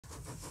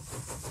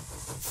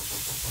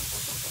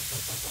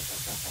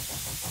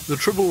The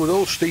trouble with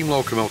old steam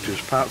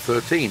locomotives, part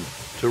 13.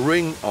 To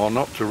ring or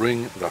not to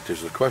ring, that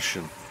is the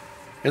question.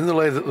 In the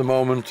lathe at the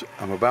moment,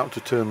 I'm about to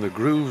turn the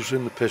grooves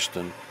in the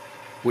piston,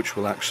 which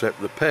will accept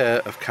the pair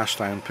of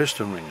cast iron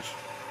piston rings.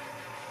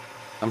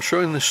 I'm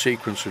showing this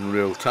sequence in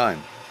real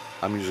time.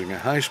 I'm using a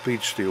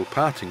high-speed steel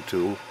parting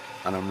tool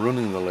and I'm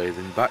running the lathe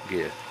in back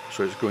gear,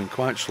 so it's going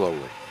quite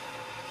slowly.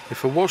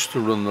 If I was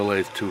to run the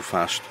lathe too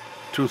fast,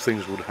 two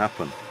things would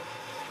happen.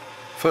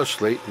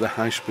 Firstly, the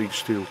high-speed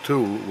steel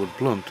tool would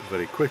blunt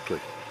very quickly,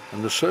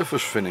 and the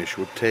surface finish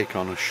would take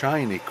on a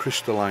shiny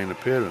crystalline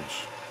appearance.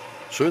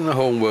 So in the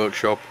home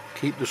workshop,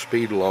 keep the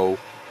speed low,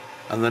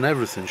 and then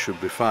everything should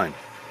be fine.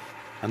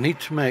 I need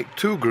to make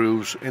two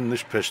grooves in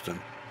this piston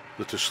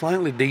that are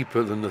slightly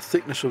deeper than the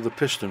thickness of the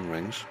piston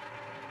rings,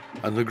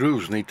 and the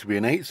grooves need to be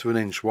 1/8 of an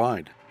inch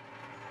wide.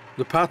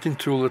 The parting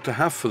tool that I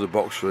have for the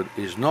Boxford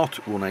is not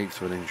 1/8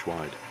 of an inch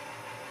wide.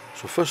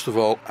 So first of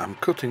all, I'm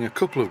cutting a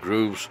couple of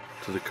grooves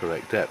to the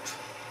correct depth,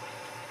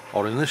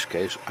 or in this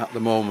case, at the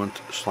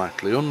moment,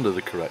 slightly under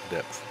the correct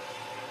depth.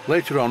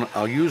 Later on,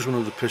 I'll use one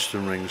of the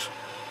piston rings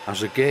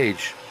as a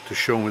gauge to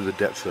show me the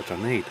depth that I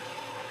need.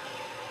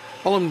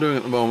 All I'm doing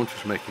at the moment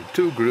is making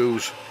two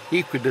grooves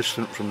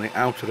equidistant from the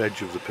outer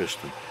edge of the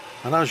piston.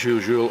 And as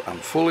usual, I'm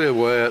fully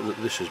aware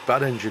that this is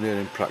bad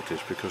engineering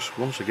practice because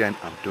once again,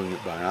 I'm doing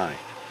it by eye.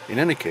 In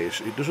any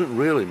case, it doesn't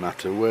really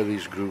matter where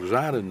these grooves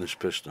are in this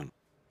piston.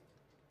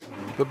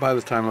 But by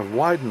the time I've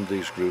widened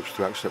these grooves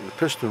to accept the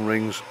piston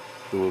rings,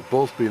 they will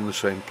both be in the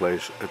same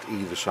place at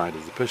either side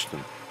of the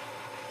piston.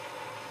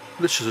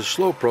 This is a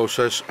slow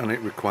process and it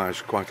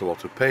requires quite a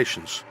lot of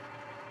patience.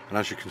 And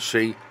as you can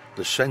see,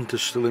 the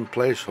centre's still in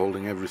place,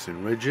 holding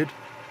everything rigid.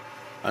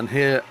 And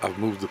here I've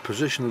moved the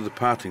position of the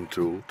parting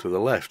tool to the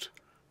left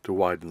to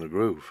widen the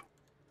groove.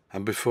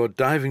 And before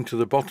diving to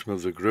the bottom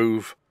of the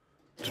groove,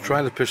 to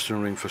try the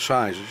piston ring for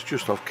size, it's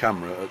just off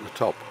camera at the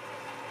top.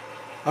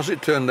 As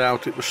it turned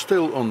out, it was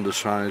still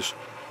undersize.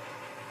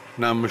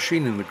 Now I'm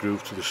machining the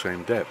groove to the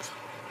same depth.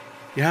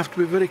 You have to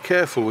be very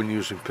careful when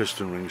using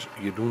piston rings.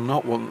 You do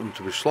not want them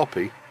to be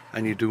sloppy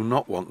and you do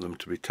not want them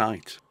to be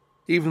tight.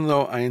 Even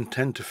though I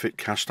intend to fit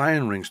cast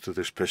iron rings to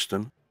this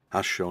piston,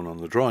 as shown on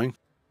the drawing,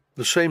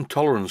 the same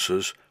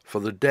tolerances for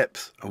the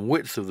depth and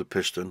width of the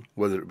piston,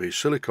 whether it be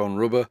silicone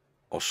rubber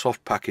or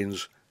soft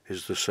packings,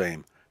 is the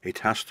same. It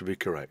has to be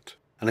correct.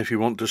 And if you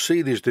want to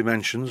see these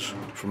dimensions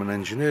from an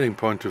engineering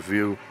point of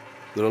view,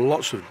 there are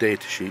lots of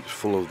data sheets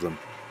full of them.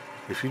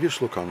 If you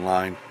just look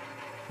online,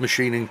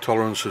 machining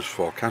tolerances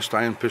for cast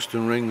iron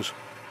piston rings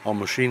or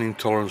machining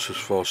tolerances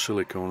for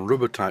silicone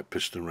rubber type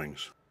piston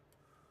rings.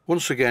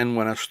 Once again,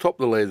 when I stop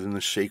the lathe in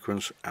this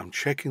sequence, I'm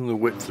checking the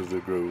width of the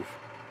groove.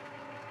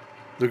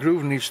 The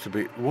groove needs to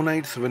be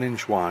 1/8 of an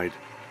inch wide,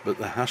 but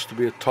there has to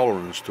be a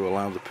tolerance to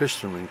allow the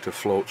piston ring to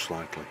float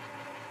slightly.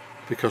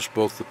 Because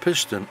both the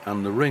piston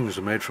and the rings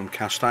are made from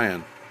cast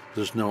iron,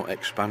 there's no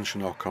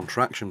expansion or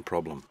contraction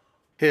problem.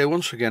 Here,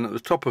 once again, at the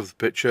top of the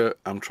picture,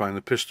 I'm trying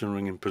the piston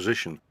ring in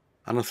position,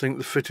 and I think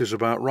the fit is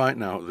about right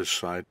now at this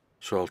side,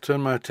 so I'll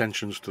turn my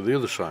attentions to the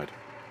other side.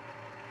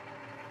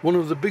 One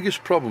of the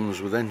biggest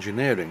problems with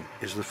engineering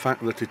is the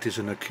fact that it is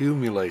an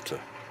accumulator.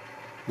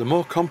 The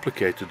more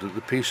complicated that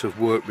the piece of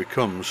work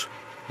becomes,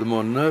 the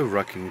more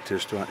nerve-wracking it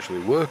is to actually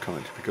work on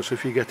it, because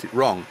if you get it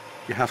wrong,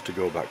 you have to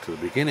go back to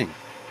the beginning.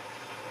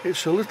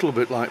 It's a little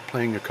bit like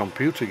playing a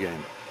computer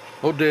game.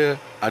 Oh dear,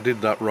 I did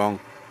that wrong,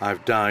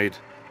 I've died,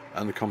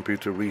 and the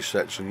computer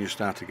resets and you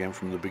start again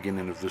from the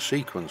beginning of the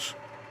sequence.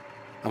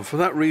 And for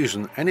that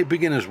reason, any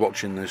beginners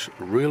watching this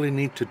really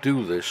need to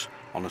do this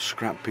on a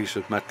scrap piece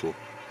of metal.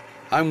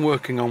 I'm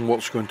working on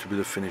what's going to be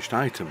the finished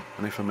item,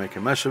 and if I make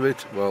a mess of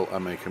it, well, I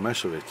make a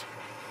mess of it.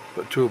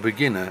 But to a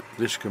beginner,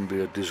 this can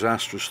be a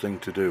disastrous thing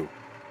to do.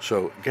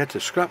 So get a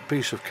scrap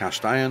piece of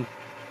cast iron,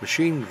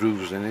 machine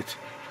grooves in it,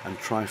 and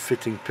try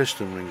fitting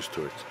piston rings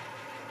to it.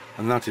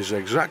 And that is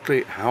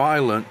exactly how I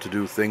learnt to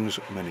do things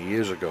many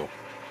years ago.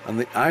 And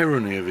the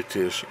irony of it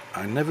is,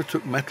 I never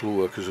took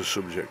metalwork as a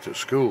subject at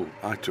school.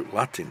 I took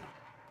Latin.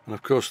 And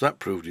of course that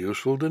proved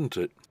useful, didn't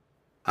it?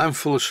 I'm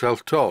full of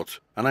self-taught,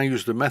 and I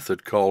used a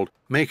method called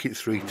make it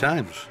 3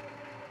 times.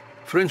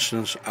 For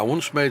instance, I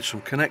once made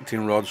some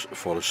connecting rods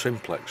for a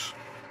simplex.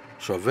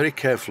 So I very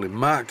carefully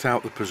marked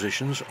out the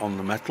positions on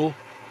the metal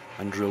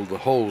and drilled the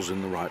holes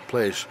in the right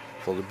place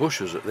for the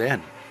bushers at the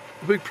end.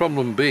 The big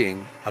problem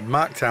being, I'd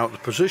marked out the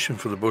position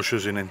for the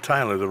bushers in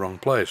entirely the wrong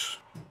place.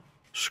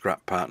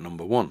 Scrap part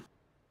number 1.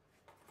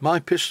 My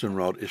piston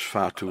rod is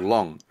far too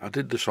long. I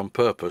did this on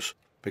purpose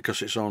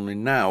because it's only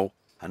now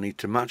I need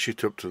to match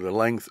it up to the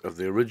length of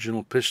the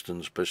original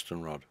piston's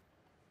piston rod.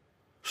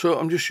 So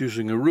I'm just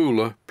using a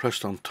ruler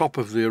pressed on top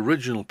of the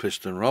original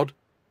piston rod,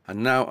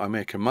 and now I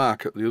make a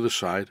mark at the other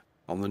side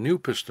on the new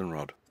piston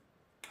rod.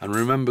 And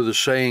remember the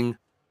saying,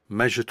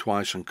 measure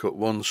twice and cut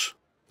once.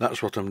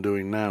 That's what I'm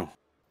doing now.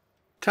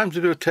 Time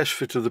to do a test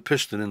fit of the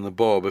piston in the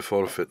bore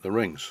before I fit the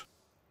rings.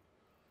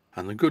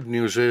 And the good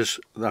news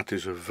is that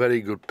is a very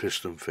good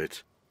piston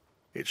fit.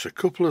 It's a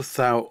couple of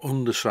thou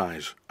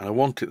undersize, and I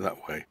want it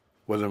that way,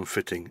 whether I'm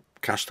fitting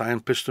cast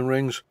iron piston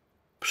rings,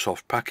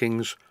 soft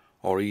packings,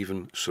 or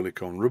even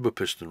silicone rubber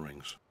piston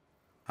rings.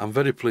 I'm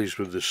very pleased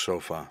with this so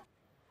far.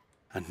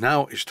 And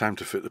now it's time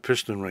to fit the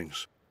piston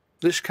rings.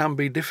 This can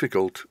be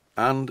difficult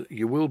and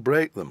you will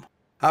break them.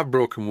 I've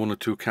broken one or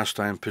two cast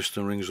iron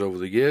piston rings over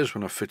the years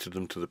when I've fitted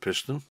them to the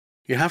piston.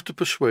 You have to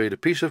persuade a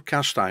piece of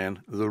cast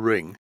iron, the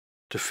ring,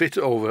 to fit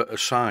over a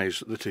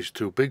size that is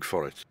too big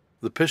for it,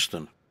 the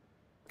piston.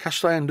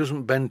 Cast iron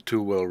doesn't bend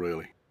too well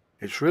really.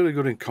 It's really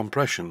good in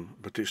compression,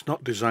 but it's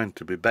not designed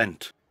to be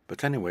bent.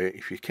 But anyway,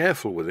 if you're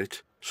careful with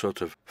it,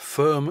 sort of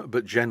firm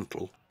but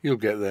gentle, you'll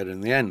get there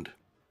in the end.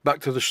 Back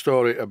to the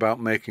story about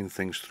making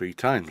things 3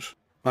 times.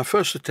 My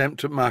first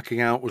attempt at marking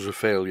out was a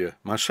failure.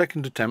 My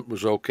second attempt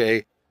was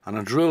okay, and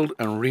I drilled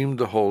and reamed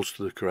the holes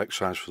to the correct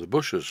size for the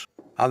bushes.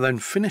 I then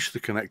finished the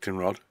connecting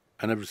rod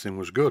and everything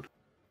was good.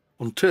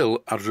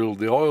 Until I drilled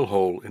the oil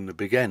hole in the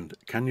big end.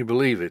 Can you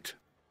believe it?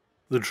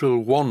 The drill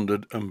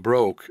wandered and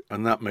broke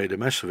and that made a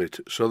mess of it,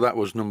 so that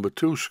was number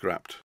 2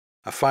 scrapped.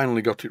 I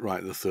finally got it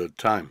right the 3rd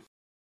time.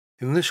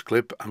 In this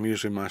clip I'm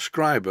using my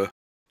scriber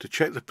to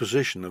check the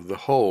position of the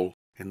hole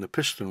in the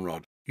piston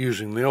rod,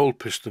 using the old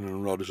piston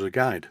and rod as a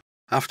guide.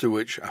 After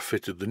which I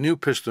fitted the new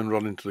piston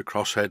rod into the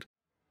crosshead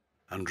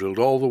and drilled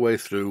all the way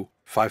through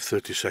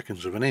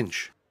 5/32 of an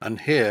inch.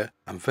 And here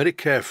I'm very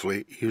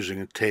carefully using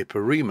a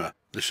taper reamer.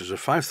 This is a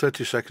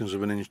 5/32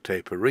 of an inch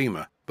taper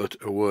reamer, but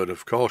a word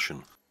of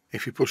caution.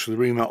 If you push the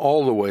reamer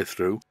all the way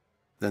through,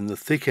 then the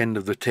thick end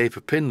of the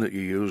taper pin that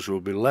you use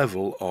will be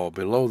level or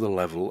below the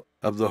level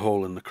of the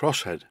hole in the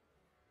crosshead.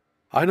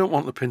 I don't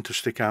want the pin to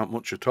stick out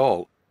much at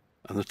all,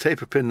 and the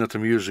taper pin that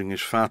I'm using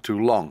is far too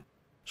long,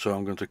 so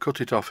I'm going to cut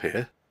it off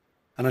here.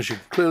 And as you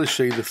can clearly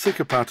see, the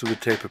thicker part of the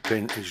taper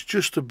pin is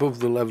just above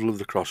the level of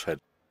the crosshead,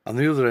 and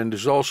the other end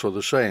is also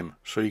the same,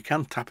 so you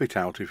can tap it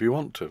out if you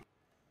want to.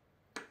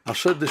 I've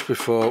said this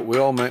before, we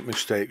all make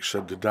mistakes,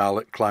 said the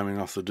Dalek climbing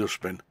off the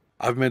dustbin.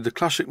 I've made the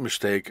classic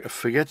mistake of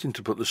forgetting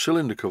to put the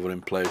cylinder cover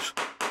in place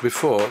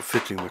before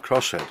fitting the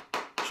crosshead,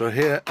 so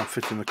here I'm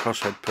fitting the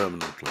crosshead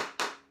permanently.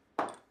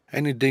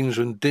 Any dings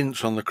and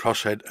dints on the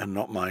crosshead are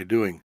not my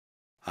doing.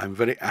 I'm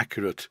very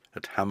accurate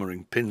at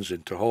hammering pins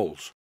into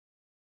holes.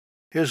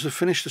 Here's the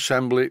finished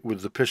assembly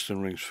with the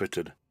piston rings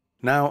fitted.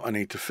 Now I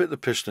need to fit the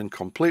piston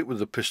complete with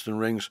the piston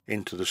rings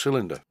into the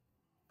cylinder.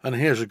 And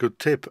here's a good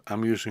tip,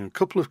 I'm using a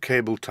couple of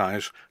cable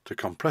ties to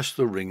compress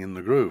the ring in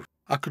the groove.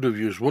 I could have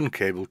used one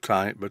cable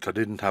tie, but I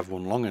didn't have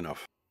one long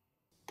enough.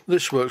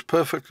 This works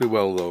perfectly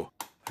well though.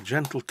 A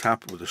gentle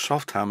tap with a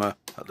soft hammer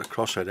at the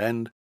crosshead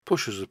end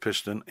pushes the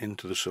piston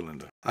into the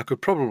cylinder. I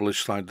could probably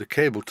slide the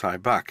cable tie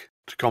back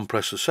to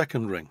compress the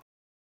second ring,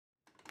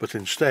 but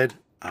instead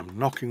I'm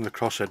knocking the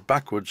crosshead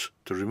backwards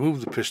to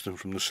remove the piston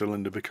from the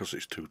cylinder because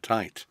it's too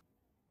tight.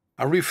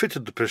 I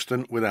refitted the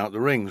piston without the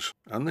rings,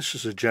 and this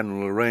is a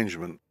general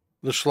arrangement.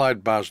 The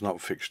slide bar's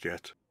not fixed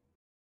yet.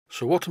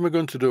 So what am I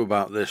going to do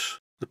about this?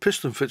 The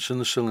piston fits in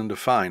the cylinder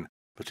fine,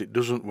 but it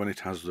doesn't when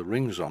it has the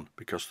rings on,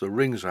 because the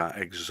rings are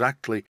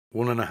exactly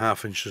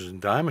 1.5 inches in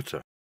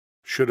diameter.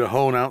 Should I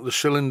hone out the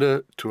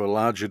cylinder to a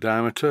larger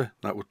diameter?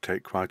 That would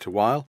take quite a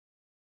while.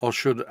 Or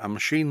should I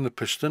machine the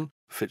piston,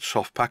 fit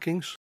soft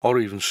packings, or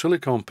even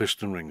silicone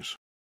piston rings?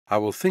 I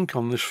will think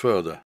on this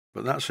further,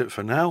 but that's it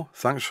for now.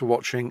 Thanks for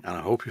watching and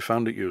I hope you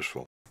found it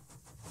useful.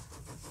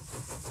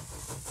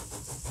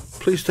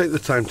 Please take the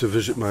time to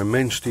visit my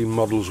Mainsteam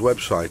Models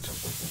website.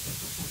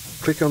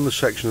 Click on the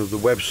section of the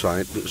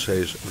website that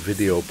says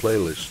Video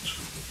Playlists.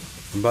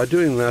 And by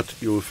doing that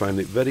you will find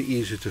it very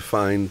easy to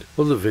find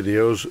other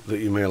videos that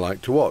you may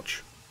like to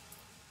watch.